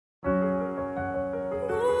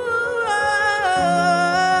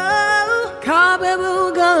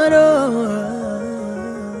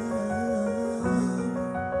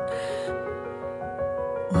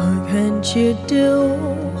can't you do?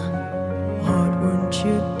 What won't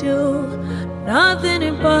you do? Nothing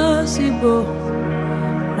impossible.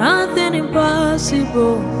 Nothing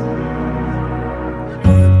impossible.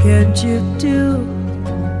 What can't you do?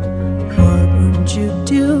 What won't you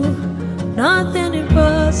do? Nothing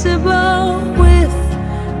impossible with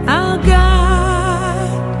our God.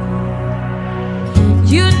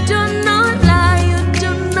 You do not lie, you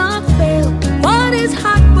do not fail. What is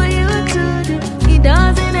hard for you to do? It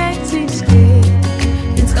doesn't exist.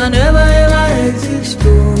 It can never ever exist.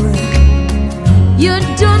 You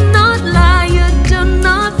do not lie, you do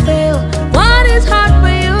not fail. What is hard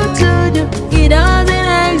for you to do? It doesn't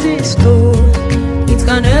exist. It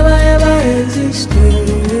can never ever exist.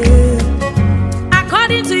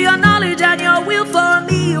 According to your knowledge and your will for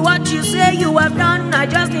me, what you say you have done, I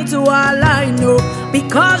just need to align, no.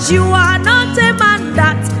 Because you are not a man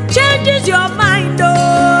that changes your mind,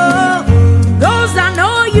 oh. Those that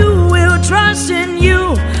know you will trust in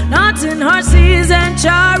you, not in horses and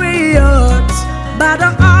chariots. By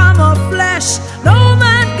the arm of flesh, no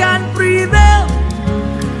man can prevail.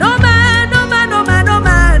 No man, no man, no man, no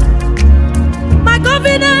man. My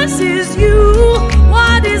confidence is you.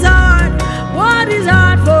 What is hard? What is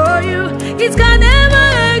hard for you? It can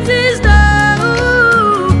never exist.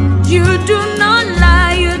 Oh, you do not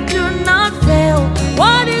lie, you do not fail.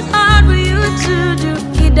 What is hard for you to do?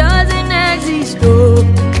 It doesn't exist. Oh,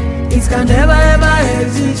 it can never ever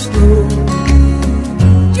exist. Oh,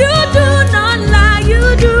 you do not lie, you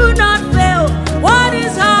do not fail. What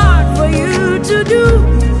is hard for you to do?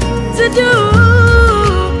 To do?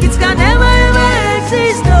 It can never ever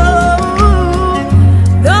exist. Oh,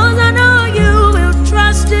 those I know you will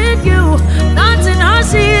trust in you, not in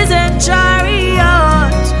horses and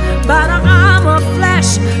chariots. By the arm of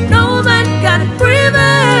flesh, no man can prevail.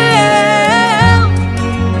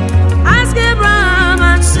 Ask Abraham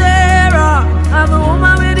and Sarah. I'm a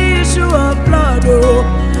woman with the issue of blood. Oh,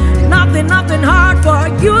 nothing hard for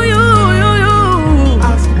you.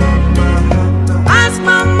 Ask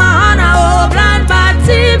Mama Hannah, oh, blind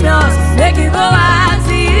Bartimaeus, make you go as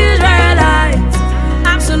the Israelites.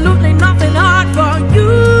 Absolutely nothing hard for you.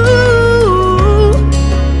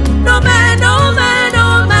 No man, no man,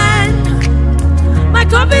 no man. My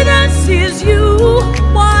confidence is you.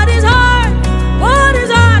 What is hard? What is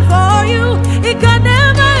hard for you? It can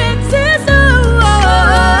never exist. Oh,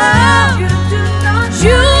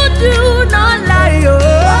 you do not lie. Oh,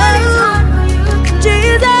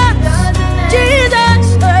 Jesus, Jesus,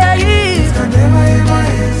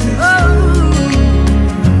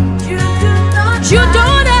 you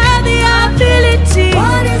don't have the ability.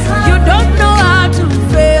 You don't know how to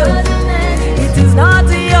fail. It is not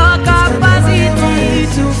in your capacity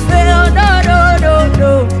to fail. No, no, no,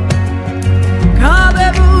 no.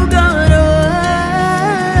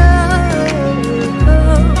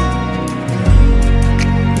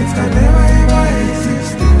 It can never ever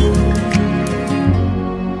exist.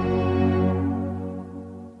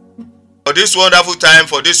 For this wonderful time,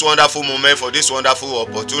 for this wonderful moment, for this wonderful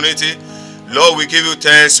opportunity, Lord, we give you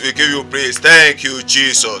thanks, we give you praise. Thank you,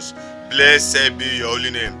 Jesus. Blessed be your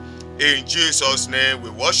holy name. In Jesus' name we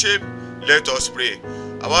worship. Let us pray.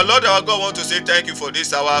 Our Lord, our God, want to say thank you for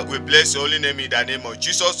this hour. We bless your holy name in the name of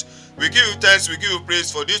Jesus. We give you thanks, we give you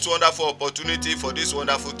praise for this wonderful opportunity, for this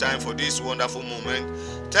wonderful time, for this wonderful moment.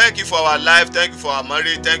 Thank you for our life, thank you for our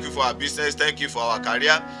marriage, thank you for our business, thank you for our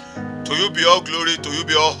career. To you be all glory, to you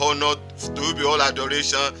be all honor, to you be all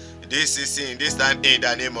adoration. This season, this time, in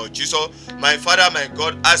the name of Jesus. My Father, my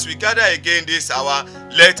God, as we gather again this hour,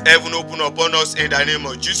 let heaven open upon us in the name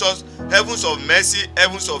of Jesus. Heavens of mercy,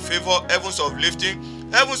 heavens of favor, heavens of lifting,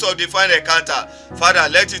 heavens of divine encounter. Father,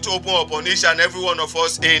 let it open upon each and every one of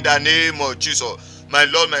us in the name of Jesus. My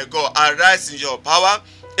Lord, my God, arise in your power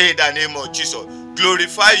in the name of Jesus.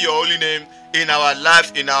 Glorify your holy name in our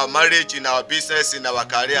life, in our marriage, in our business, in our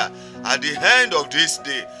career. At the end of this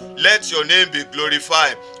day, let your name be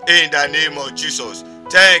glorified in the name of Jesus.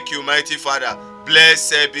 Thank you, mighty Father.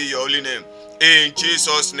 Blessed be your holy name. In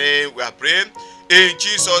Jesus' name we are praying. In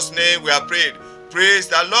Jesus' name we are praying. Praise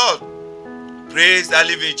the Lord. Praise the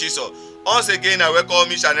living Jesus. Once again, I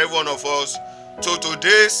welcome each and every one of us to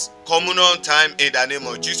today's communion time in the name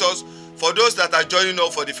of Jesus. For those that are joining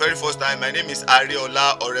us for the very first time, my name is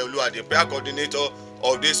Ariola Oreolua, the prayer coordinator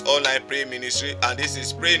of this online prayer ministry, and this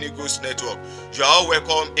is Praying Eagles Network. You are all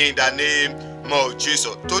welcome in the name of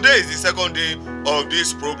Jesus. Today is the second day of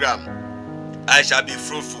this program. I shall be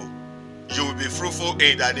fruitful. You will be fruitful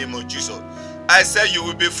in the name of Jesus. I said you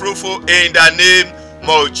will be fruitful in the name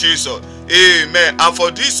of Jesus. Amen. And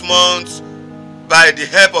for this month, by the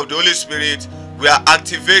help of the Holy Spirit, we are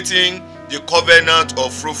activating the covenant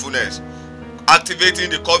of fruitfulness. Activating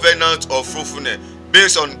the covenant of fruitfulness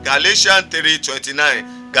based on Galatians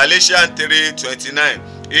 3:29. Galatians 3:29.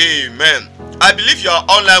 Amen. I believe you are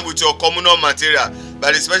online with your communal material.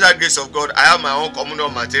 By the special grace of God, I have my own communal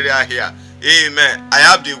material here. Amen. I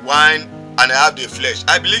have the wine and I have the flesh.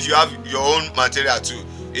 I believe you have your own material too.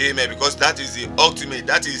 Amen. Because that is the ultimate,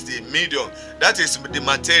 that is the medium, that is the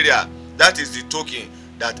material, that is the token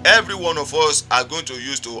that every one of us are going to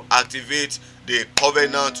use to activate the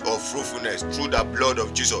covenant of fruitfulness through the blood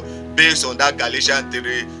of Jesus, based on that Galatians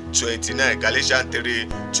 3:29. Galatians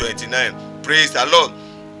 3:29. Praise the Lord.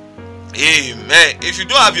 Amen. If you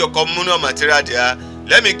don't have your communal material there,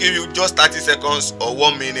 let me give you just 30 seconds or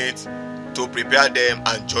 1 minute to prepare them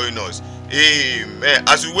and join us. Amen.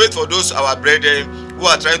 As we wait for those our brethren who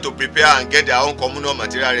are trying to prepare and get their own communal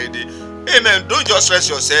material ready, amen, don't just stress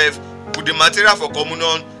yourself with the material for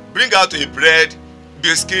communion. Bring out a bread,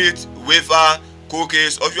 biscuit, wafer,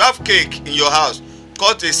 cookies, or if you have cake in your house,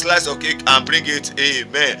 cut a slice of cake and bring it.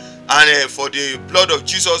 Amen. And for the blood of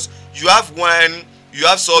Jesus, you have wine, you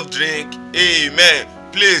have soft drink. Amen.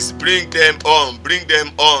 Please bring them on. Bring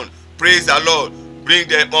them on. Praise the Lord. Bring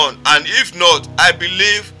them on. And if not, I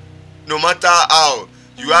believe no matter how,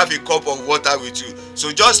 you have a cup of water with you.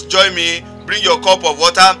 So just join me. Bring your cup of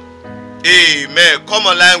water. Amen. Come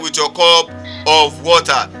online with your cup of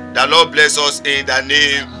water. The Lord bless us in the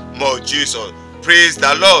name of Jesus. Praise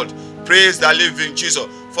the Lord. Praise the living Jesus.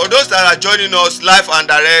 For those that are joining us live and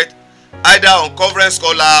direct, either on Conference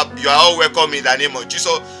Call Lab, you are all welcome in the name of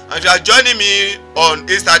Jesus. And if you are joining me on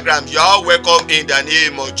Instagram, you are all welcome in the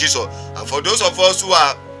name of Jesus. And for those of us who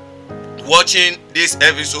are watching this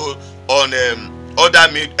episode on other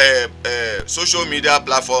social media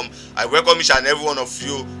platform, I welcome each and every one of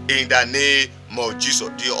you in the name of Jesus.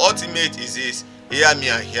 The ultimate is this: hear me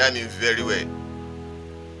and hear me very well.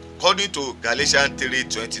 According to Galatians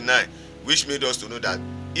 3:29, which made us to know that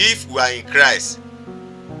if we are in Christ,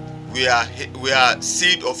 we are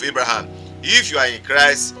seed of Abraham. If you are in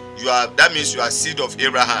Christ, that means you are seed of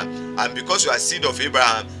Abraham, and because you are seed of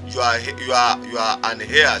Abraham, you are an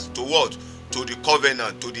heir to what? To the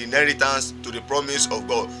covenant, to the inheritance, to the promise of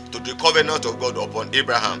God, to the covenant of God upon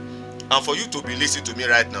Abraham. And for you to be listening to me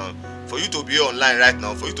right now, for you to be online right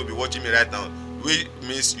now, for you to be watching me right now, which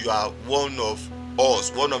means you are one of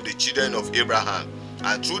us, one of the children of Abraham.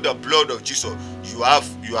 And through the blood of Jesus, you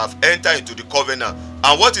have entered into the covenant.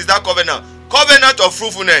 And what is that covenant? Covenant of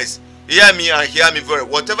fruitfulness. Hear me and hear me very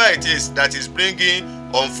well. Whatever it is that is bringing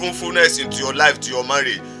unfruitfulness into your life, to your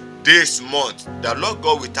marriage, this month, the Lord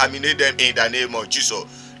God will terminate them in the name of Jesus.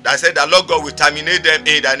 That said, the Lord God will terminate them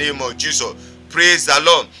in the name of Jesus. Praise the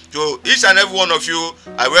Lord. So each and every one of you,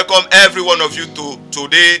 I welcome every one of you to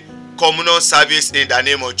today communion service in the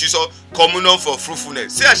name of Jesus. Communion for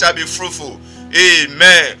fruitfulness. Say, I shall be fruitful.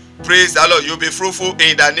 Amen. Praise the Lord. You'll be fruitful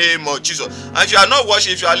in the name of Jesus. And if you are not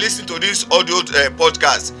watching, if you are listening to this audio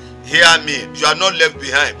podcast, hear me. You are not left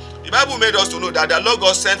behind. The Bible made us to know that the Lord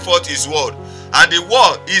God sent forth His word, and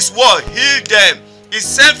His word healed them. He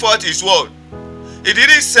sent forth His word. He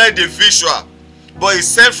didn't send the visual, but He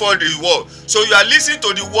sent forth His word. So you are listening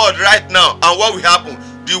to the word right now, and what will happen?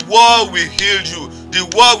 The word will heal you. The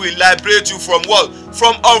word will liberate you from what?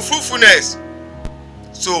 From unfruitfulness.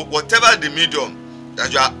 So whatever the medium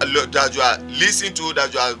that you are listening to,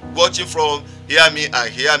 that you are watching from, hear me and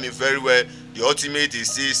hear me very well. The ultimate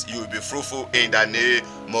is this: you will be fruitful in the name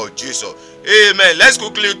of Jesus. Amen. Let's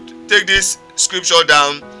quickly take this scripture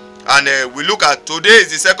down, and we look at today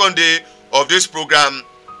is the second day of this program.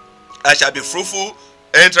 I shall be fruitful.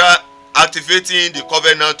 Activating the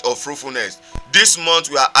covenant of fruitfulness. This month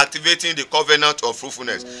we are activating the covenant of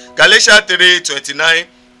fruitfulness. Galatians 3:29.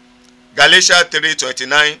 Galatians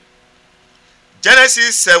 3:29.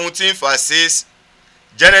 Genesis 17 verse 6.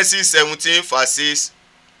 Genesis 17 verse 6.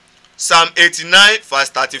 Psalm 89 verse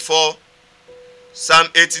 34. Psalm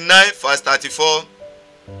 89 verse 34.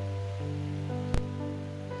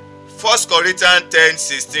 1 Corinthians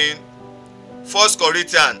 10:16. 1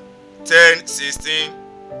 Corinthians 10:16.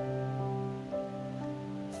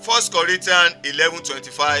 1 Corinthians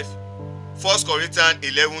 11:25. 1 Corinthians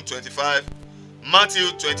 11:25.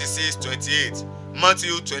 Matthew 26:28.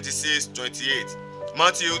 Matthew 26:28.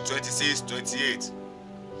 Matthew 26:28.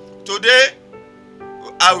 Today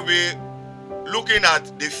I will be looking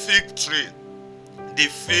at the fig tree. The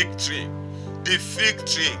fig tree. The fig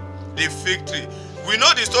tree. The fig tree. We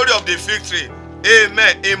know the story of the fig tree.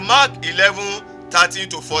 Amen. In Mark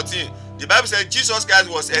 11:13-14, the Bible says Jesus Christ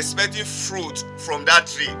was expecting fruit from that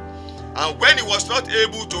tree. And when he was not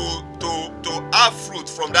able to have fruit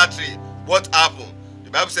from that tree, what happened?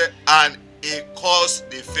 The Bible said, and he cursed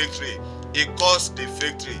the fig tree. He caused the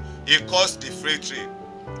victory. He caused the victory.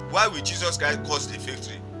 Why will Jesus Christ cause the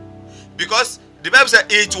victory? Because the Bible said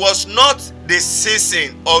it was not the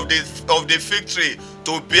season of the victory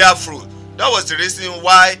to bear fruit. That was the reason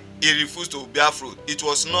why he refused to bear fruit. It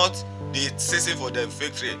was not the season for the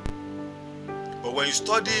victory. But when you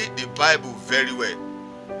study the Bible very well,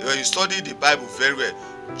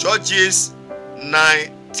 Judges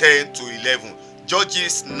 9:10-11,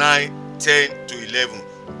 Judges 9:10-11,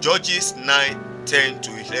 Judges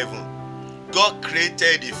 9:10-11, God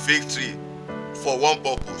created the victory for one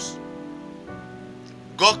purpose.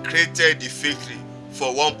 God created the victory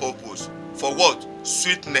for one purpose. For what?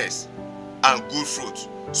 Sweetness and good fruit.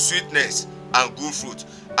 Sweetness and good fruit.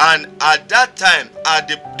 And at that time, at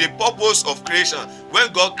the purpose of creation,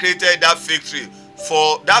 when God created that victory,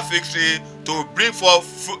 for that victory to bring forth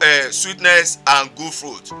sweetness and good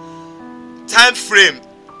fruit, time frame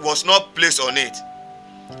was not placed on it.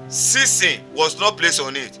 Season was not placed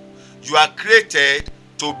on it. You are created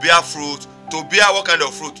to bear fruit. To bear what kind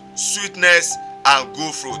of fruit? Sweetness and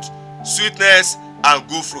good fruit. Sweetness and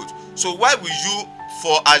good fruit. So why will you,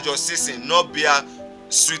 for as your season, not bear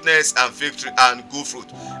sweetness and victory and good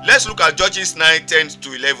fruit? Let's look at Judges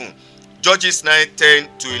 9:10-11. Judges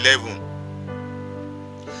 9:10-11.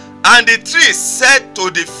 And the tree said to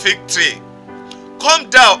the fig tree, come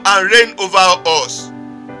down and reign over us.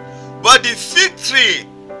 But the fig tree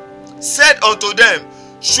said unto them,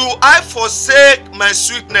 should I forsake my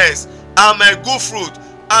sweetness and my good fruit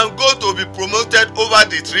and go to be promoted over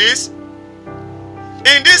the trees?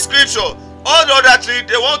 In this scripture, all the other trees,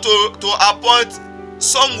 they want to appoint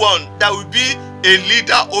someone that will be a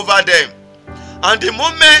leader over them. And the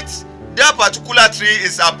moment that particular tree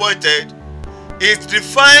is appointed, its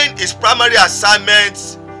defined, its primary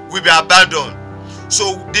assignment will be abandoned.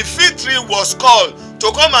 So the fig tree was called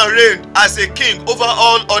to come and reign as a king over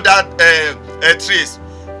all other trees.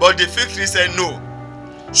 But the fig tree said, no.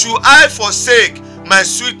 Should I forsake my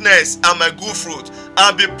sweetness and my good fruit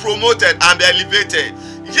and be promoted and be elevated?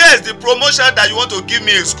 Yes, the promotion that you want to give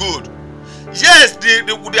me is good. Yes, the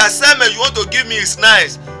assignment you want to give me is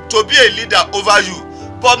nice, to be a leader over you.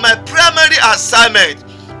 But my primary assignment,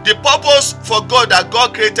 the purpose for God that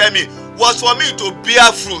God created me, was for me to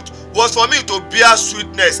bear fruit, was for me to bear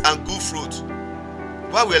sweetness and good fruit.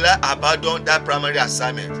 Why will I abandon that primary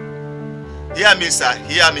assignment? Hear me, sir.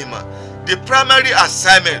 Hear me, man. The primary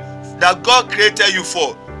assignment that God created you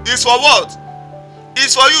for is for what?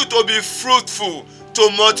 It's for you to be fruitful, to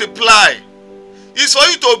multiply. It's for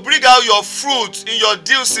you to bring out your fruit in your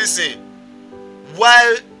due season.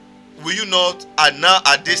 Why will you not, and now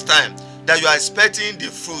at this time, that you are expecting the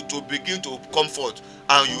fruit to begin to come forth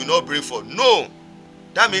and you will not bring forth? No.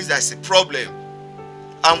 That means there's a problem.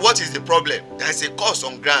 And what is the problem? There's a curse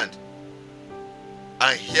on ground.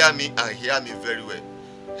 And hear me very well.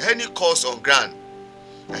 Any curse on ground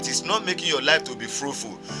that is not making your life to be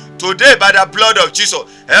fruitful, today by the blood of Jesus,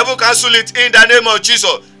 heaven cancel it in the name of Jesus.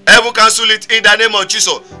 Heaven cancel it in the name of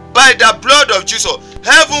Jesus. By the blood of Jesus,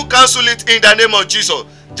 heaven cancel it in the name of Jesus.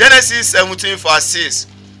 Genesis 17 verse 6.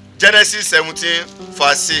 Genesis 17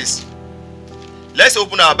 verse 6. Let's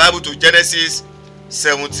open our Bible to Genesis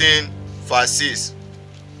 17 verse 6.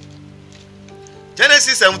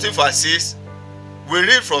 Genesis 17 verse 6. We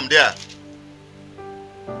read from there.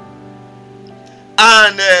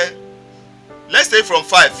 And let's take from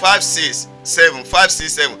 5, 5, 6, 7, 5,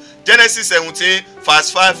 6, 7. Genesis 17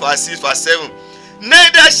 verse 5, verse 6, verse 7.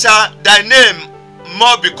 Neither shall thy name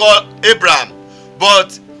more be called Abraham,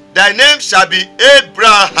 but thy name shall be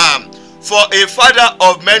Abraham, for a father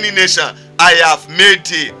of many nations I have made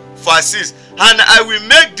thee. Verse 6. And I will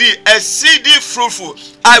make thee exceeding fruitful.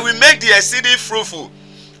 I will make thee exceeding fruitful.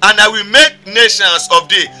 And I will make nations of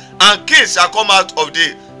thee, and kings shall come out of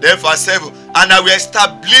thee. Then verse 7. And I will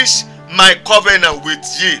establish my covenant with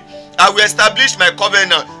thee. I will establish my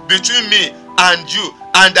covenant between me and you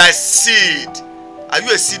and thy seed. Are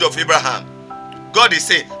you a seed of Abraham? God is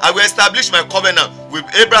saying, I will establish my covenant with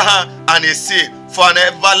Abraham and his seed for an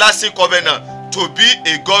everlasting covenant, to be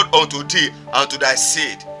a God unto thee and to thy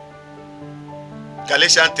seed.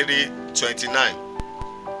 Galatians 3:29.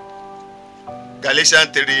 Galatians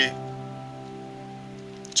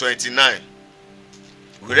 3:29.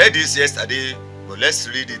 We read this yesterday, but let's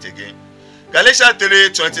read it again. Galatians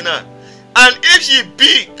 3:29. And if ye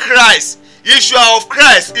be Christ, if you are of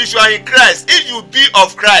Christ, if you are in Christ, if you be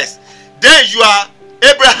of Christ, then you are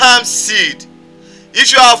Abraham's seed.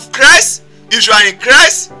 If you are of Christ, if you are in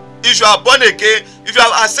Christ, if you are born again, if you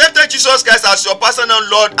have accepted Jesus Christ as your personal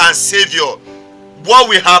Lord and Savior, what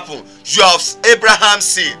will happen? You have Abraham's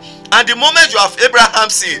seed. And the moment you have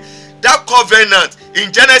Abraham's seed, that covenant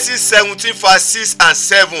in Genesis 17 verse 6 and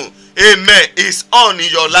 7, amen, is on in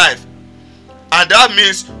your life. And that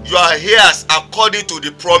means you are heirs according to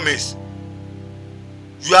the promise.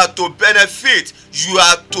 You are to benefit, you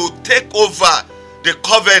are to take over the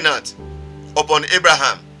covenant upon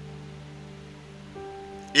Abraham.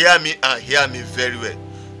 Hear me and hear me very well.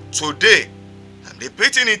 Today, I'm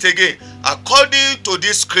repeating it again. According to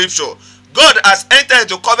this scripture, God has entered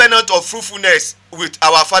into covenant of fruitfulness with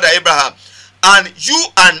our father Abraham. And you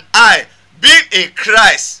and I, being in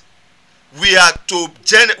Christ, we are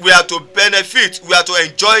to benefit, we are to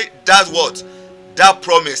enjoy that what? That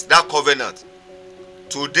promise, that covenant.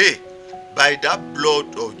 Today, by that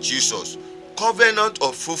blood of Jesus, covenant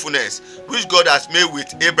of fruitfulness which God has made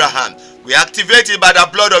with Abraham, we activate it by the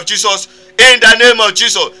blood of Jesus in the name of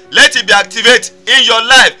Jesus. Let it be activated in your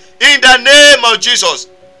life in the name of Jesus.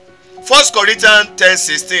 1 Corinthians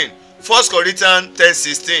 10:16. 1 Corinthians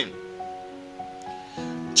 10:16.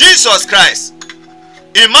 Jesus Christ,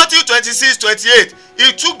 in Matthew 26:28,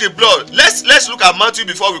 he took the blood. Let's look at Matthew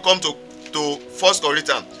before we come to 1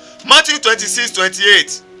 Corinthians. Matthew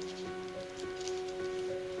 26:28.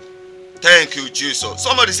 Thank you, Jesus.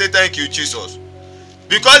 Somebody say thank you, Jesus.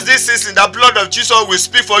 Because this is in the blood of Jesus will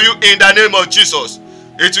speak for you in the name of Jesus.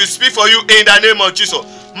 It will speak for you in the name of Jesus.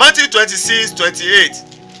 Matthew 26:28.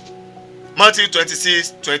 Matthew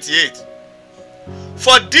 26:28.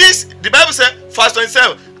 For this, the Bible said, verse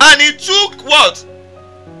 27, and he took what?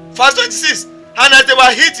 Verse 26. And as they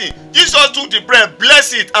were eating, Jesus took the bread,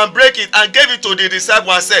 blessed it, and break it, and gave it to the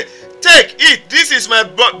disciples and said, take, eat, this is my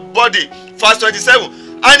body. Verse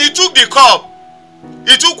 27. And he took the cup.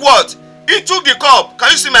 He took what? He took the cup.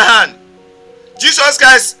 Can you see my hand? Jesus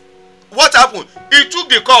Christ, what happened? He took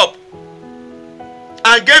the cup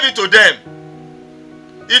and gave it to them.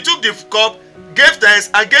 He took the cup, gave thanks,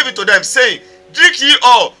 and gave it to them, saying, drink ye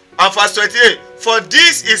all. And verse 28, for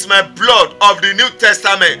this is my blood of the New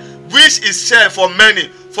Testament, which is shed for many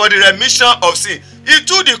for the remission of sin. He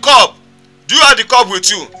took the cup. Do you have the cup with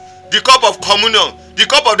you? The cup of communion, the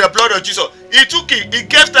cup of the blood of Jesus. He took it, he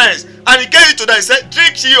gave thanks, and he gave it to them. He said,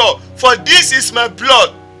 drink ye all, for this is my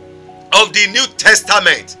blood of the New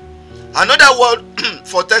Testament. Another word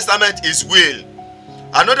for testament is will.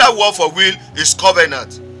 Another word for will is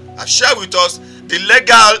covenant. I've shared with us the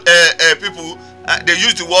legal people, they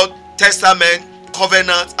use the word testament,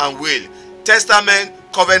 covenant, and will. Testament,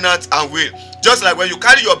 covenant, and will. Just like when you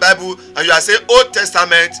carry your Bible and you are saying Old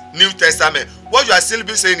Testament, New Testament, what you are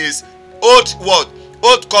simply saying is old word,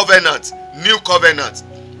 old covenant, new covenant,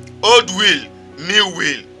 old will, new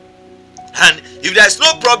will. And if there is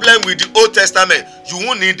no problem with the Old Testament, you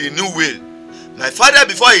won't need the new will. My father,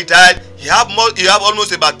 before he died, he have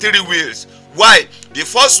almost about 3 wills. Why? The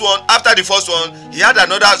first one, after the first one, he had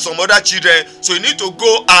some other children, so he need to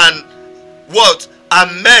go and what?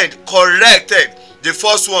 Amend, corrected the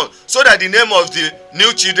first one, so that the name of the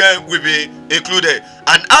new children will be included.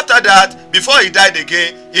 And after that, before he died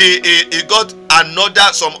again, he got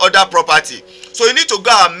some other property. So you need to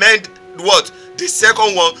go amend what? The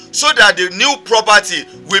second one, so that the new property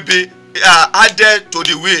will be added to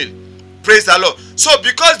the will. Praise the Lord. So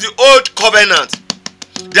because the old covenant,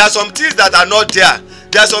 there are some things that are not there.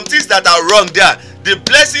 There are some things that are wrong there. The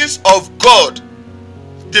blessings of God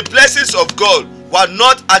were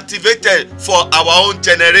not activated for our own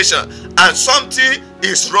generation, and something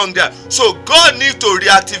is wrong there. So God needs to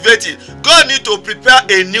reactivate it. God needs to prepare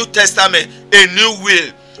a New Testament, a new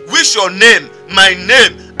will, which your name, my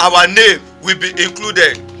name, our name will be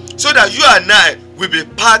included, so that you and I will be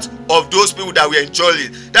part of those people that will enjoy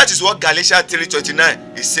it. That is what Galatians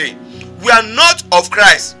 3:29 is saying. We are not of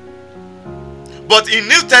Christ, but in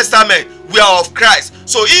New Testament we are of Christ.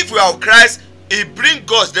 So if we are of Christ, it brings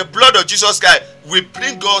us, the blood of Jesus Christ will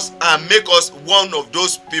bring us and make us one of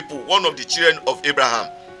those people, one of the children of Abraham.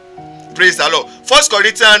 Praise the Lord. 1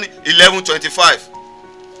 Corinthians 11:25.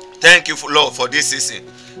 Thank you, Lord, for this season.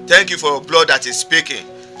 Thank you for your blood that is speaking.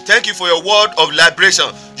 Thank you for your word of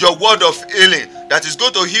liberation, your word of healing that is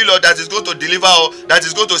going to heal us, that is going to deliver us, that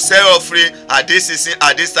is going to set us free at this season,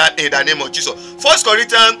 at this time, in the name of Jesus. 1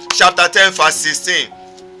 Corinthians chapter 10 verse 16.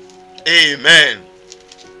 Amen.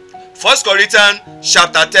 1 Corinthians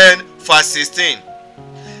chapter 10 verse 16.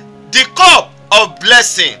 The cup of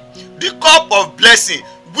blessing,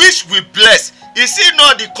 which we bless, is it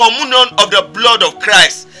not the communion of the blood of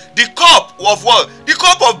Christ? The cup of what? The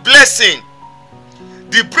cup of blessing.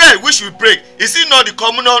 The bread which we break, is it not the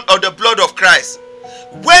communion of the blood of Christ?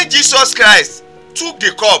 When Jesus Christ took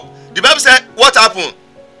the cup, the Bible said, what happened?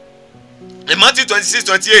 In Matthew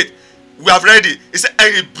 26:28, we have read it. It said,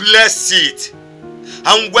 and he blessed it.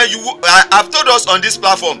 And when I've told us on this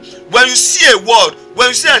platform, when you see a word, when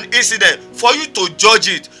you see an incident, for you to judge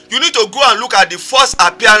it, you need to go and look at the first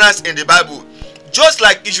appearance in the Bible. Just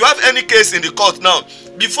like if you have any case in the court now,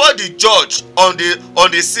 before the judge on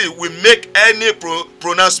the scene will make any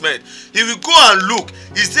pronouncement, he will go and look,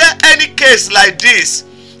 is there any case like this?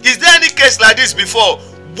 Is there any case like this before?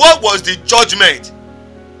 What was the judgment?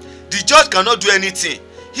 The judge cannot do anything.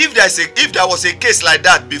 If there was a case like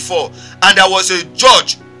that before, and there was a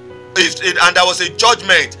judge, and there was a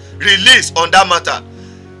judgment released on that matter,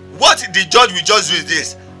 what the judge will just do is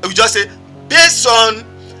this. He will just say, based on,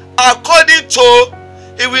 according to,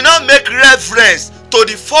 he will not make reference to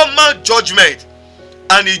the former judgment,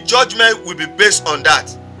 and the judgment will be based on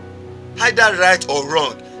that, either right or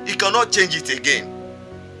wrong. He cannot change it again.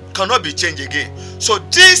 Cannot be changed again. So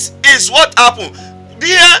this is what happened.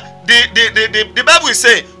 There, the Bible is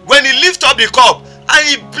saying, when he lifted up the cup and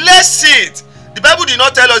he blessed it, the Bible did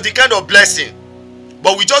not tell us the kind of blessing,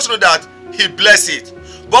 but we just know that he blessed it.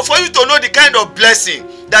 But for you to know the kind of blessing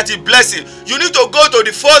that he blessed it, you need to go to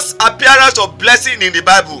the first appearance of blessing in the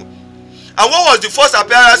Bible. And what was the first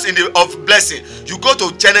appearance of blessing? You go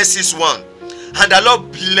to Genesis 1, and the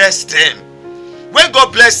Lord blessed them. When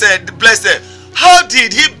God blessed them, how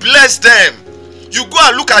did he bless them? You go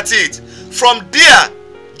and look at it. From there,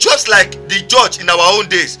 just like the judge in our own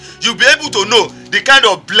days, you'll be able to know the kind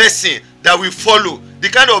of blessing that we follow. The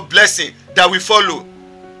kind of blessing that we follow.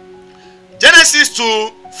 Genesis 2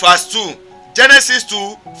 verse 2. Genesis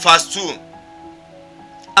 2 verse 2.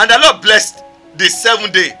 And the Lord blessed the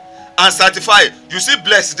seventh day and sanctified. You see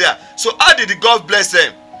blessed there. So how did God bless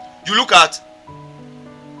them? You look at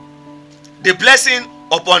the blessing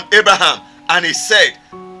upon Abraham, and he said,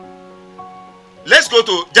 let's go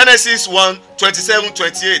to Genesis 1, 27,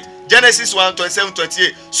 28. Genesis 1, 27,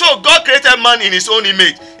 28. So God created man in his own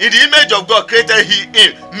image. In the image of God created he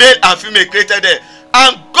him. Male and female created them.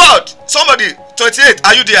 And God, somebody, 28,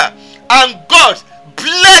 are you there? And God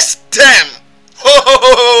blessed them.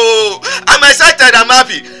 I'm excited, I'm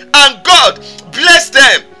happy. And God blessed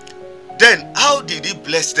them. Then how did he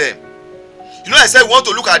bless them? You know, I said we want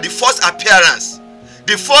to look at the first appearance,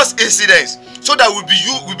 the first incidents, so that we'll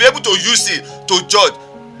be able to use it to judge.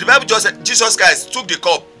 The Bible just said Jesus Christ took the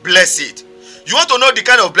cup, blessed it. You want to know the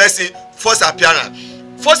kind of blessing? First appearance.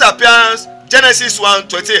 First appearance, Genesis 1,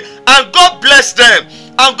 28. And God blessed them.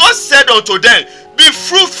 And God said unto them, be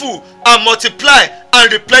fruitful and multiply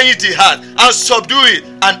and replenish the earth and subdue it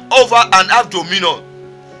and over and have dominion.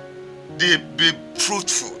 Be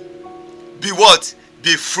fruitful. Be what?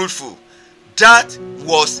 Be fruitful. That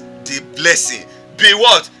was the blessing. Be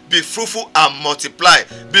what? Be fruitful and multiply.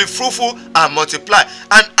 Be fruitful and multiply.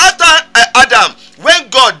 And after Adam, when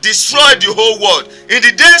God destroyed the whole world in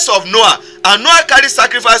the days of Noah, and Noah carried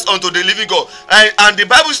sacrifice unto the living God, and the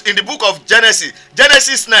Bible in the book of Genesis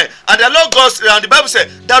 9, and the Lord God, and the Bible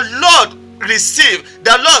said, the Lord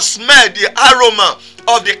smelled the aroma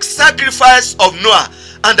of the sacrifice of Noah,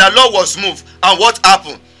 and the Lord was moved. And what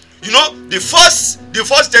happened? You know, the first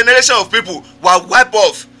generation of people were wiped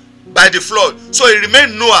off by the flood. So it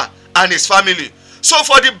remained Noah and his family. So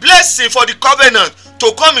for the blessing, for the covenant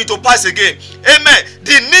to come into pass again, amen,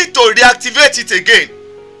 they need to reactivate it again.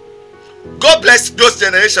 God blessed those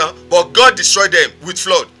generations, but God destroyed them with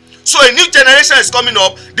flood. So a new generation is coming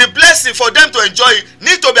up. The blessing for them to enjoy it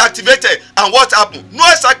need to be activated. And what happened?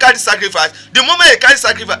 Noah carried sacrifice. The moment he carried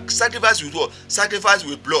sacrifice with what? Sacrifice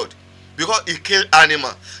with blood. Because he killed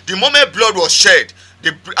animal. The moment blood was shed,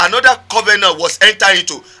 another covenant was entered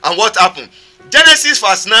into. And what happened? Genesis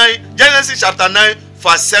chapter 9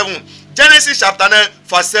 verse 7. Genesis chapter 9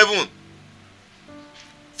 verse 7.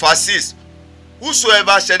 Verse 6.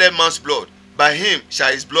 Whosoever shedded man's blood, by him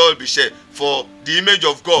shall his blood be shed. For the image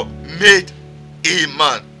of God made a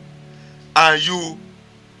man. And you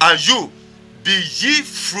be ye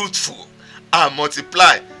fruitful and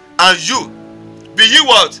multiply. And you be ye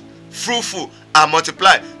what? Fruitful and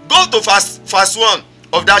multiply. Go to verse 1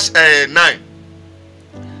 of that 9.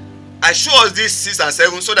 I show us this 6 and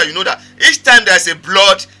 7 so that you know that each time there's a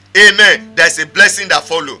blood, amen, there's a blessing that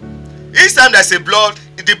follow. Each time there's a blood,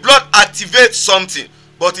 the blood activates something.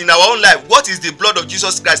 But in our own life, what is the blood of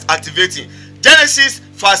Jesus Christ activating? Genesis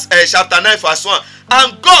chapter 9 verse 1.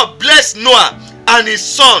 And God blessed Noah and his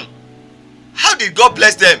son. How did God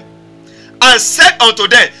bless them? And said unto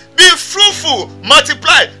them, be fruitful,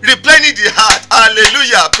 multiply, replenish the earth.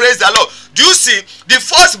 Hallelujah. Praise the Lord. Do you see the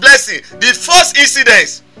first blessing, the first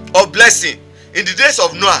incidence of blessing in the days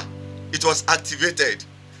of Noah? It was activated.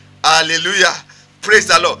 Hallelujah. Praise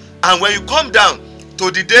the Lord. And when you come down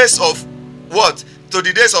to the days of what? To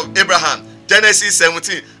the days of Abraham, Genesis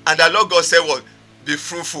 17, and the Lord God said what? be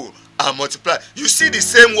fruitful and multiply. You see the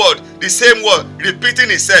same word repeating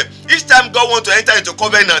itself. Each time God wants to enter into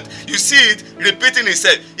covenant, you see it repeating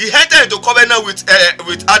itself. He entered into covenant with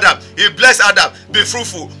Adam. He blessed Adam, be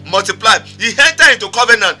fruitful, multiply. He entered into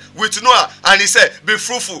covenant with Noah and he said, be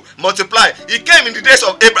fruitful, multiply. He came in the days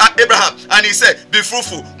of Abraham and he said, be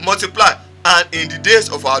fruitful, multiply. And in the days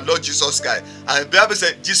of our Lord Jesus Christ, and the Bible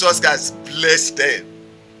said Jesus Christ blessed them.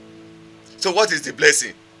 So what is the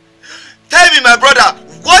blessing? Tell me, my brother,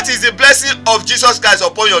 what is the blessing of Jesus Christ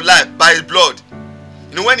upon your life by his blood?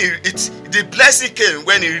 You know, when the blessing came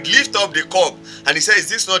when he lifted up the cup and he said, is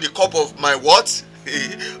this not the cup of my what?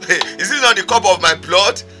 Is this not the cup of my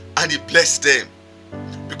blood? And he blessed them.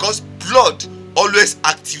 Because blood always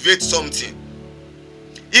activates something.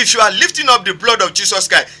 If you are lifting up the blood of Jesus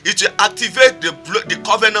Christ, it will activate the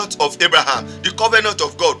covenant of Abraham, the covenant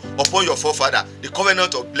of God upon your forefather, the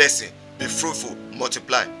covenant of blessing. Be fruitful,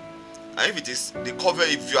 multiply. And if it is the cover,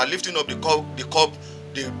 if you are lifting up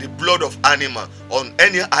the blood of animal on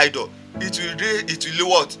any idol, it will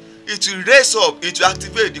what? It will raise up, it will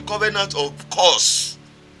activate the covenant of curse.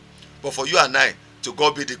 But for you and I, to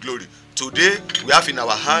God be the glory. Today, we have in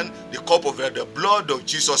our hand the cup of the blood of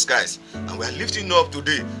Jesus Christ. And we are lifting up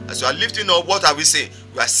today. As we are lifting up, what are we saying?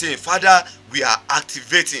 We are saying, Father, we are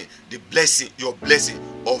activating the blessing, your blessing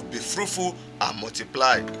of be fruitful and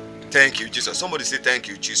multiply. Thank you, Jesus. Somebody say thank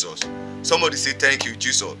you, Jesus. Somebody say thank you,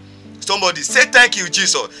 Jesus. Somebody say thank you,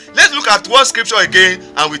 Jesus. Let's look at one scripture again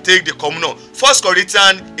and we take the communion. 1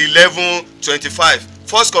 Corinthians 11:25.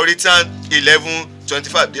 1 Corinthians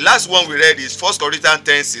 11:25. The last one we read is 1 Corinthians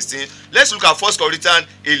 10:16. Let's look at 1 Corinthians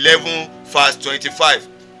 11:25.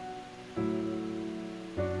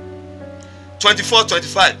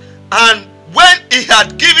 24:25. And when he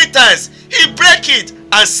had given thanks, he brake it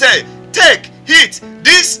and said, take, eat,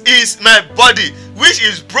 this is my body, which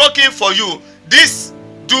is broken for you. This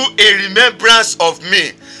do a remembrance of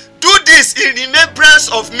me. Do this in remembrance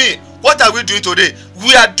of me. What are we doing today?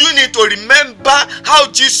 We are doing it to remember how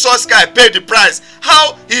Jesus Christ paid the price,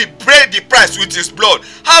 how he paid the price with his blood,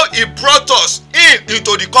 how he brought us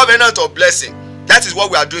into the covenant of blessing. That is what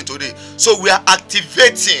we are doing today. So we are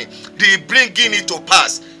activating the bringing it to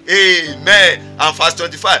pass. Amen. And verse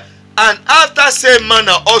 25. And after same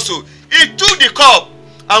manner also, he took the cup,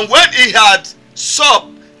 and when he had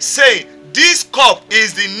supped, saying, this cup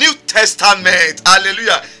is the New Testament.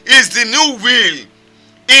 Hallelujah. Is the new will.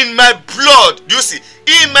 In my blood. Do you see?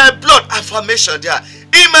 In my blood. Affirmation there.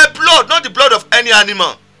 In my blood. Not the blood of any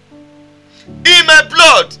animal. In my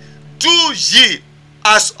blood. Do ye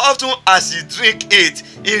as often as ye drink it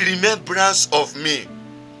in remembrance of me.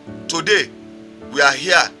 Today, we are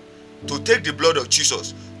here to take the blood of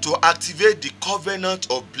Jesus to activate the covenant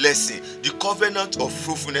of blessing, the covenant of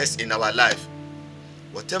fruitfulness in our life.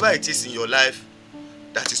 Whatever it is in your life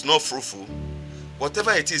that is not fruitful,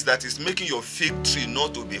 whatever it is that is making your fig tree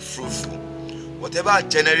not to be fruitful, whatever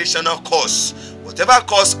generational curse, whatever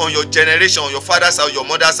curse on your generation, on your father's house, your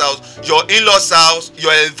mother's house, your in-laws' house,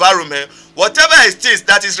 your environment, whatever it is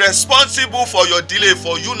that is responsible for your delay,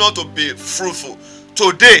 for you not to be fruitful,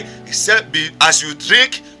 today, he said, as you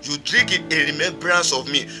drink it in remembrance of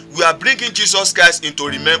me. We are bringing Jesus Christ into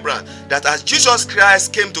remembrance, that as Jesus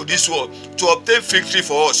Christ came to this world to obtain victory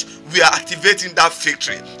for us, we are activating that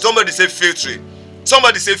victory. Somebody say victory.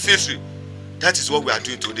 Somebody say victory. That is what we are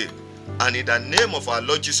doing today. And in the name of our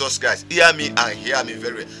Lord Jesus Christ, hear me and hear me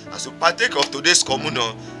very well. As we partake of today's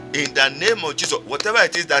communion, in the name of Jesus, whatever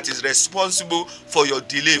it is that is responsible for your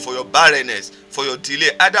delay, for your barrenness, for your delay,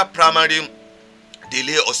 either primary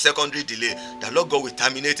delay or secondary delay, the Lord God will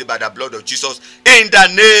terminate it by the blood of Jesus in the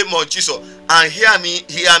name of Jesus. And hear me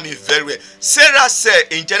very well. Sarah said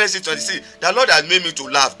in Genesis 26, the Lord has made me to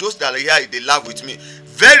laugh. Those that hear it, they laugh with me.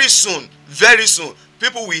 Very soon,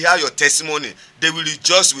 people will hear your testimony. They will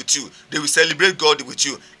rejoice with you. They will celebrate God with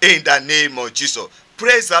you in the name of Jesus.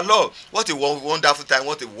 Praise the Lord. What a wonderful time.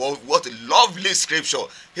 What a lovely scripture.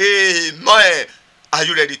 Hey, man, are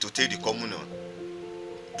you ready to take the communion?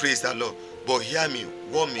 Praise the Lord. But hear me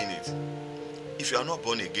 1 minute. If you are not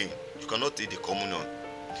born again, you cannot take the communion.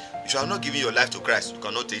 If you are not giving your life to Christ, you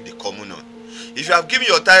cannot take the communion. If you have given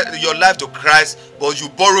your life to Christ, but you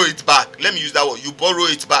borrow it back, let me use that word, you borrow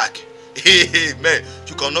it back, amen,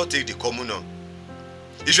 you cannot take the communion.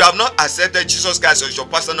 If you have not accepted Jesus Christ as your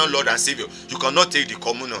personal Lord and Savior, you cannot take the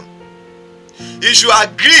communion. If you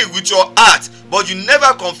agree with your heart, but you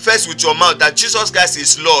never confess with your mouth that Jesus Christ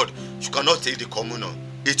is Lord, you cannot take the communion.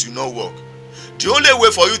 It will not work. The only way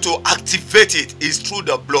for you to activate it is through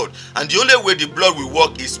the blood. And the only way the blood will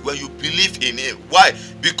work is when you believe in him. Why?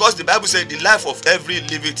 Because the Bible said the life of every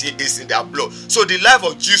living thing is in their blood. So the life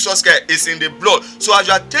of Jesus Christ is in the blood. So as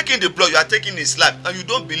you are taking the blood, you are taking his life, and you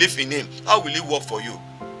don't believe in him, how will it work for you?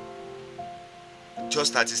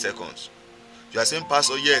 Just 30 seconds. You are saying,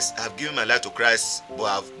 Pastor, yes, I have given my life to Christ, but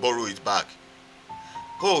I have borrowed it back.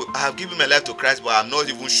 Oh, I have given my life to Christ, but I'm not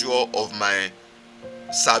even sure of my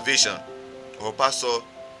salvation. Or, Pastor,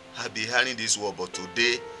 I've been hearing this word, but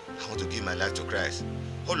today I want to give my life to Christ.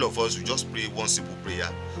 All of us will just pray one simple prayer.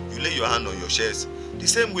 You lay your hand on your chest. The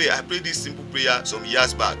same way I prayed this simple prayer some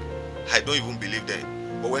years back. I don't even believe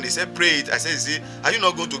them. But when they said pray it, I said, see, are you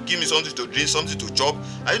not going to give me something to drink, something to chop?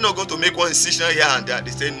 Are you not going to make one incision here and there?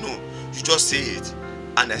 They said, no, you just say it.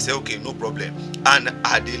 And I said, okay, no problem. And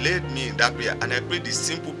they led me in that prayer. And I prayed this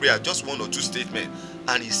simple prayer, just one or two statements.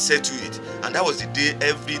 And he said to it. And that was the day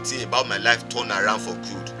everything about my life turned around for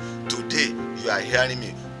good. Today, you are hearing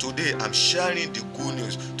me. Today, I'm sharing the good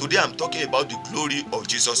news. Today, I'm talking about the glory of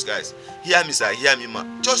Jesus Christ. Hear me, sir. Hear me,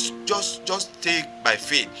 man. Just take by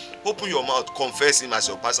faith. Open your mouth. Confess him as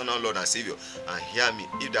your personal Lord and Savior. And hear me.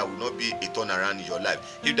 If there will not be a turnaround in your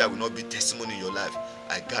life, if there will not be testimony in your life,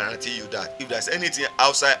 I guarantee you that if there's anything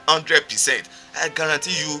outside 100%, I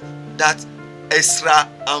guarantee you that extra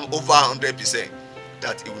over 100%,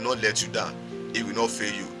 that it will not let you down. It will not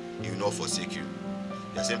fail you. It will not forsake you.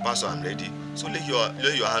 You're saying, Pastor, I'm ready. So lay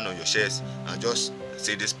your hand on your chest and just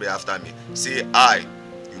say this prayer after me. Say, I.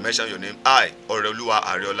 You mention your name. I, Oreoluwa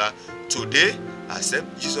Ariola. Today, I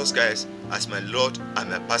accept Jesus Christ as my Lord and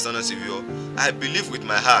my personal Savior. I believe with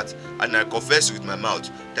my heart and I confess with my mouth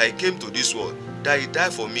that he came to this world, that he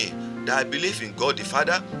died for me, that I believe in God the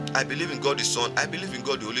Father, I believe in God the Son, I believe in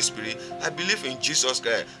God the Holy Spirit, I believe in Jesus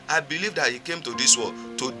Christ. I believe that he came to this world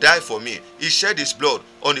to die for me. He shed his blood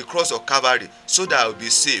on the cross of Calvary so that I will be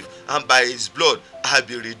saved. And by his blood, I will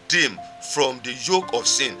be redeemed from the yoke of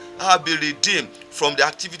sin. I will be redeemed from the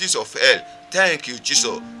activities of hell. Thank you,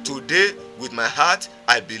 Jesus. Today, with my heart,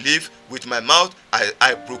 I believe. With my mouth,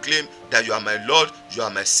 I proclaim that you are my Lord, you are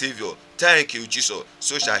my Savior. Thank you, Jesus.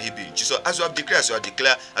 So shall he be. Jesus, as you have declared, as you have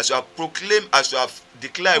declared, as you have proclaimed, as you have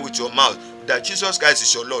declared with your mouth that Jesus Christ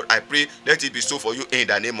is your Lord, I pray, let it be so for you in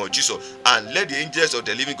the name of Jesus. And let the angels of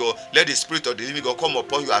the living God, let the Spirit of the living God come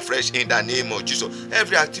upon you afresh in the name of Jesus.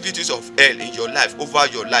 Every activities of hell in your life, over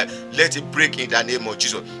your life, let it break in the name of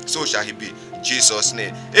Jesus. So shall he be. Jesus'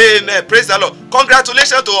 name. Amen. Praise the Lord.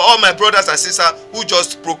 Congratulations to all my brothers and sisters who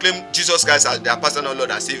just proclaimed Jesus Christ as their personal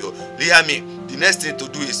Lord and Savior. Hear me. The next thing to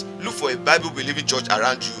do is look for a Bible believing church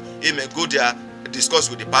around you. Amen. Go there, discuss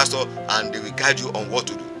with the pastor, and they will guide you on what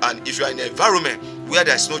to do. And if you are in an environment where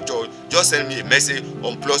there is no church, just send me a message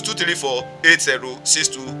on +234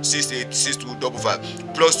 8062 68 6255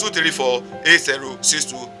 +234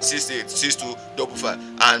 8062 68 6255.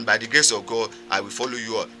 And by the grace of God, I will follow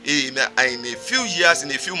you up. Amen. And in a few years, in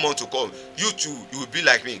a few months to come, you too, you will be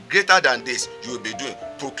like me. Greater than this, you will be doing,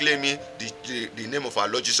 proclaiming the name of our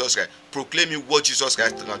Lord Jesus Christ, proclaiming what Jesus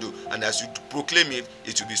Christ can do. And as you proclaim it,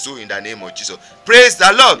 it will be so in the name of Jesus. Praise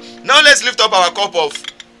the Lord. Now let's lift up our cup of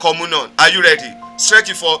communion. Are you ready? Stretch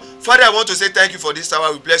it forth. Father, I want to say thank you for this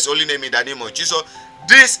hour. We bless your holy name in the name of Jesus.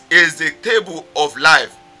 This is the table of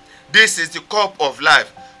life. This is the cup of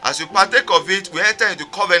life. As we partake of it, we enter into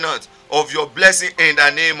covenant of your blessing in the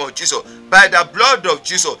name of Jesus. By the blood of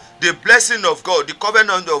Jesus, the blessing of God, the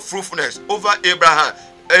covenant of fruitfulness over Abraham.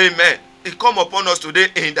 Amen. It come upon us today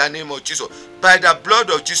in the name of Jesus. By the blood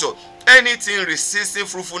of Jesus, anything resisting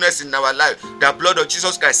fruitfulness in our life, the blood of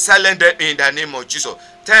Jesus Christ silence them in the name of Jesus.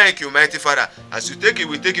 Thank you, mighty Father. As you take it,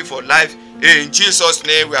 we take it for life. In Jesus'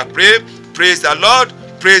 name we are praying. Praise the Lord.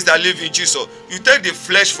 Praise the living Jesus. You take the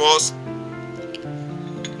flesh first,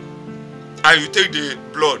 and you take the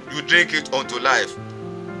blood. You drink it unto life.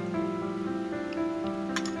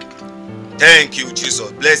 Thank you,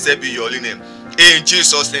 Jesus. Blessed be your holy name. In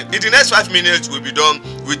Jesus' name. In the next 5 minutes, we'll be done.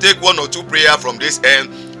 We take 1 or 2 prayer from this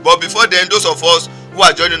end. But before then, those of us who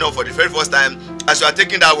are joining us for the very first time, as you are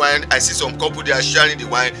taking that wine, I see some couple they are sharing the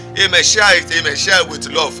wine. Amen. Share it. Amen. Share it with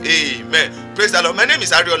love. Amen. Praise the Lord. My name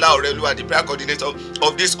is Ariola Oreoluwa, the prayer coordinator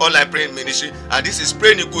of this online praying ministry, and this is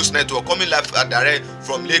Praying Eagles Network, coming live and direct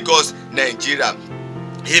from Lagos, Nigeria.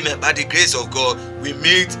 Amen. By the grace of God, we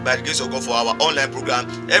meet by the grace of God for our online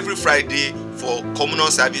program every Friday for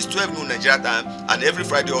communal service, 12 noon Nigeria time, and every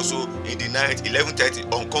Friday also in the night,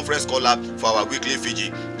 11:30 on conference call up for our weekly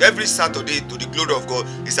Fiji. Every Saturday, to the glory of God,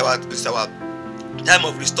 is our time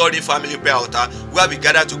of restoring family prayer altar, where we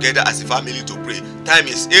gather together as a family to pray. Time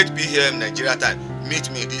is 8 p.m. Nigeria time.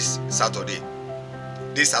 Meet me this Saturday.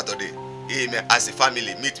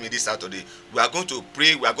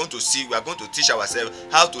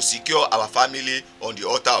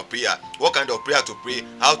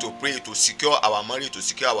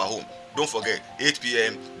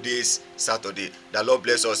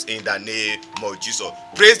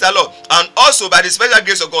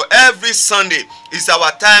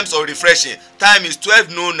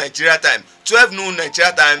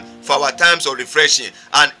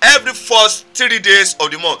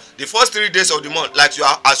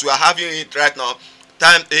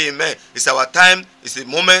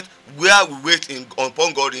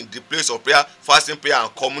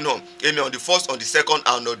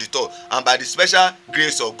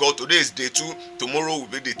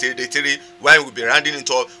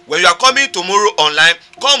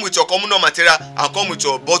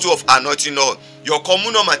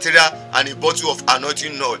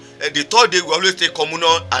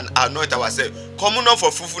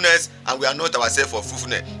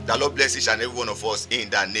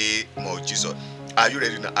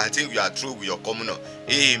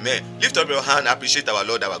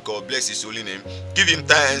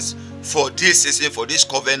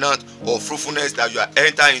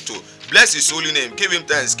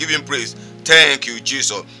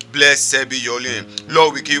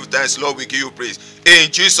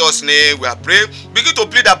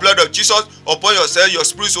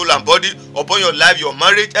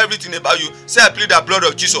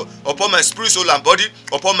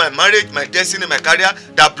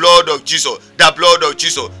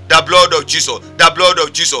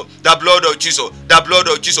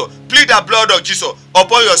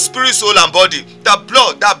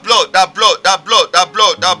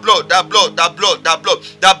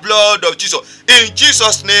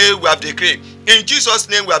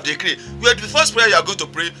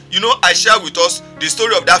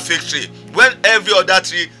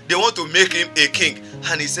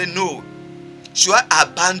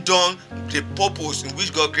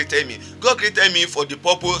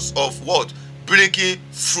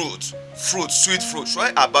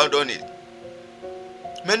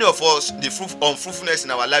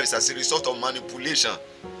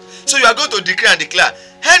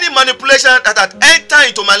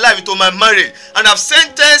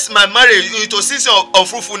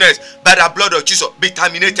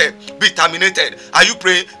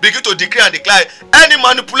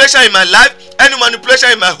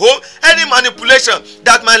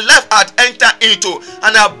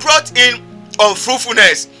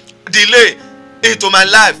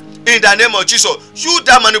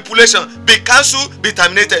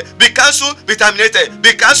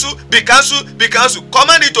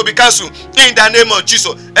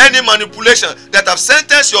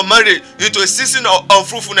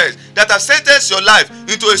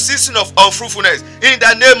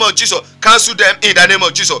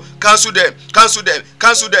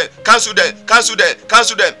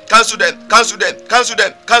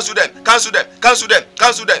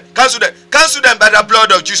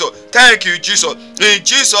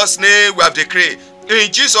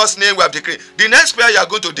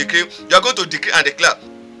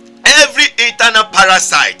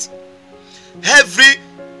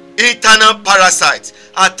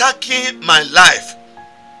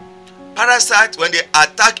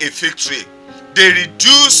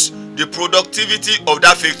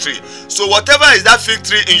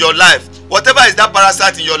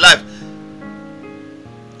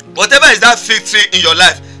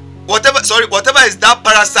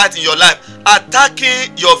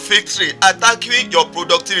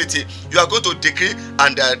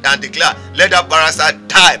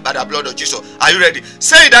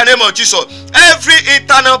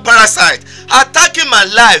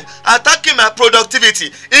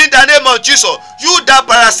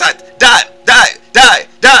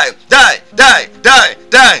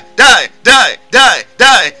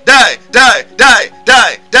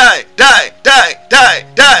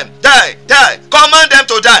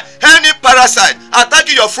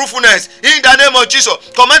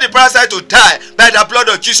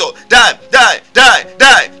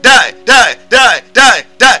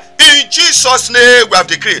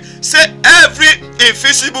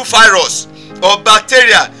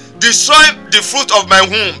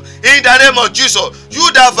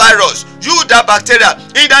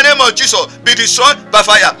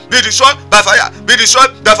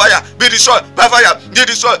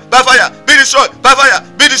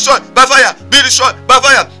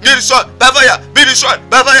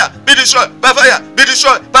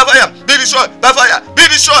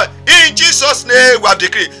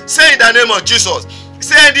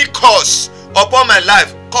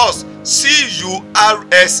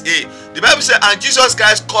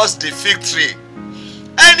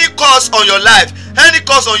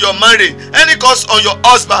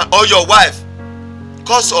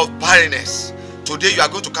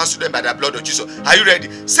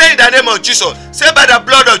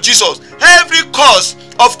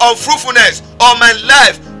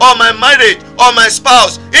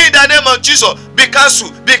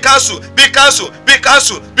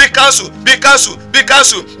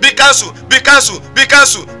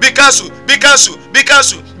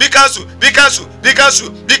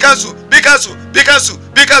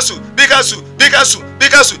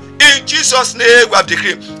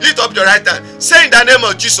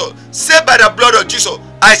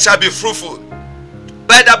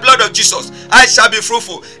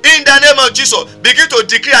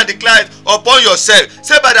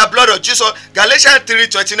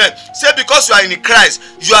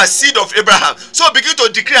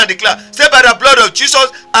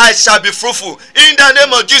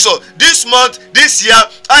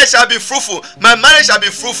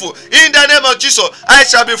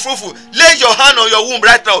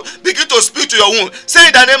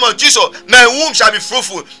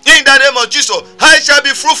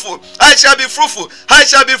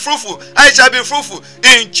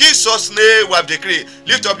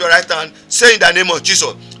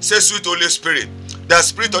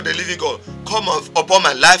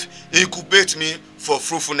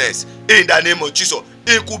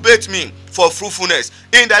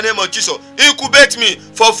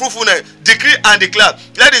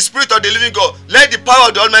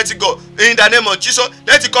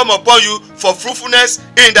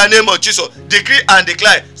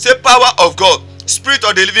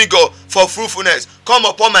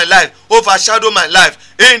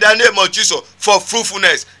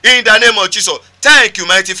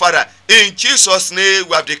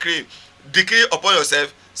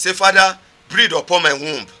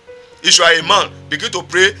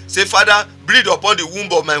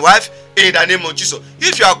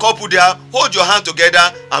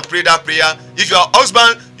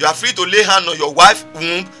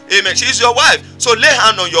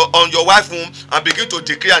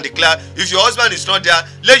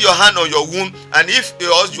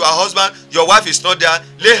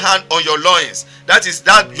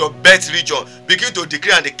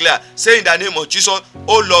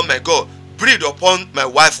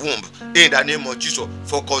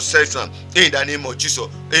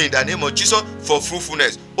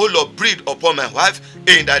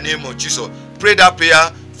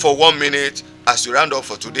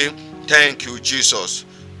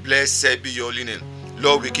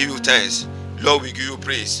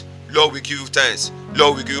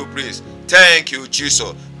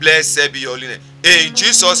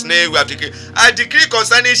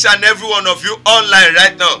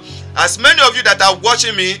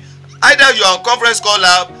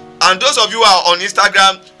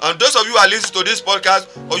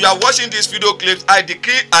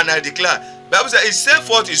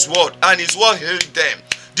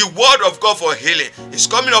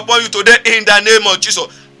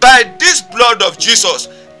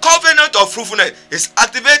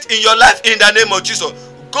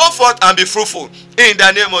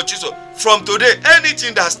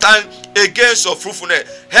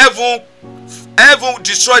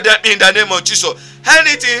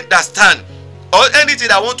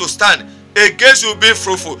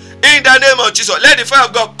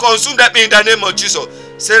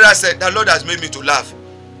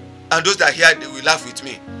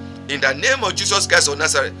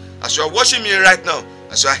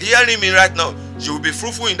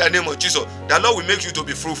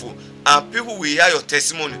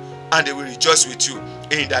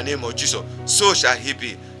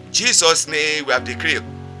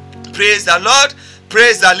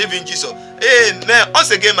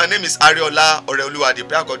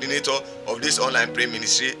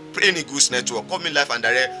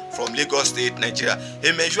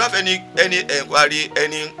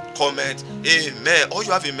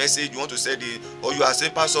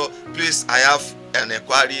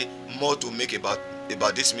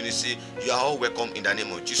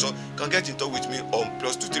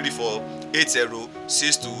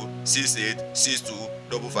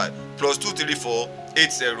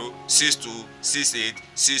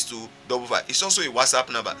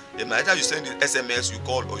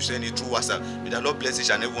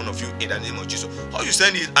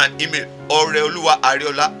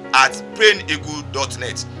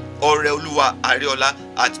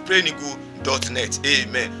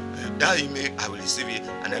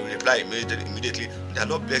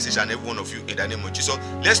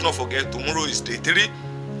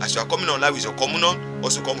 As you are coming online with your communion,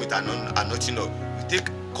 also come with an anointing oil. We take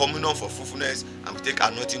communion for fruitfulness, and we take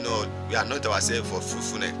anointing oil. We anoint ourselves for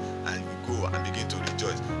fruitfulness, and we go and begin to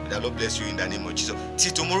rejoice. May the Lord bless you in the name of Jesus.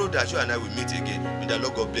 Till tomorrow that you and I will meet again, may the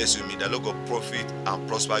Lord God bless you. May the Lord God profit and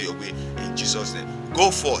prosper your way in Jesus' name. Go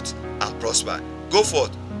forth and prosper. Go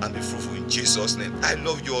forth and be fruitful in Jesus' name. I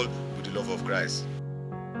love you all with the love of Christ.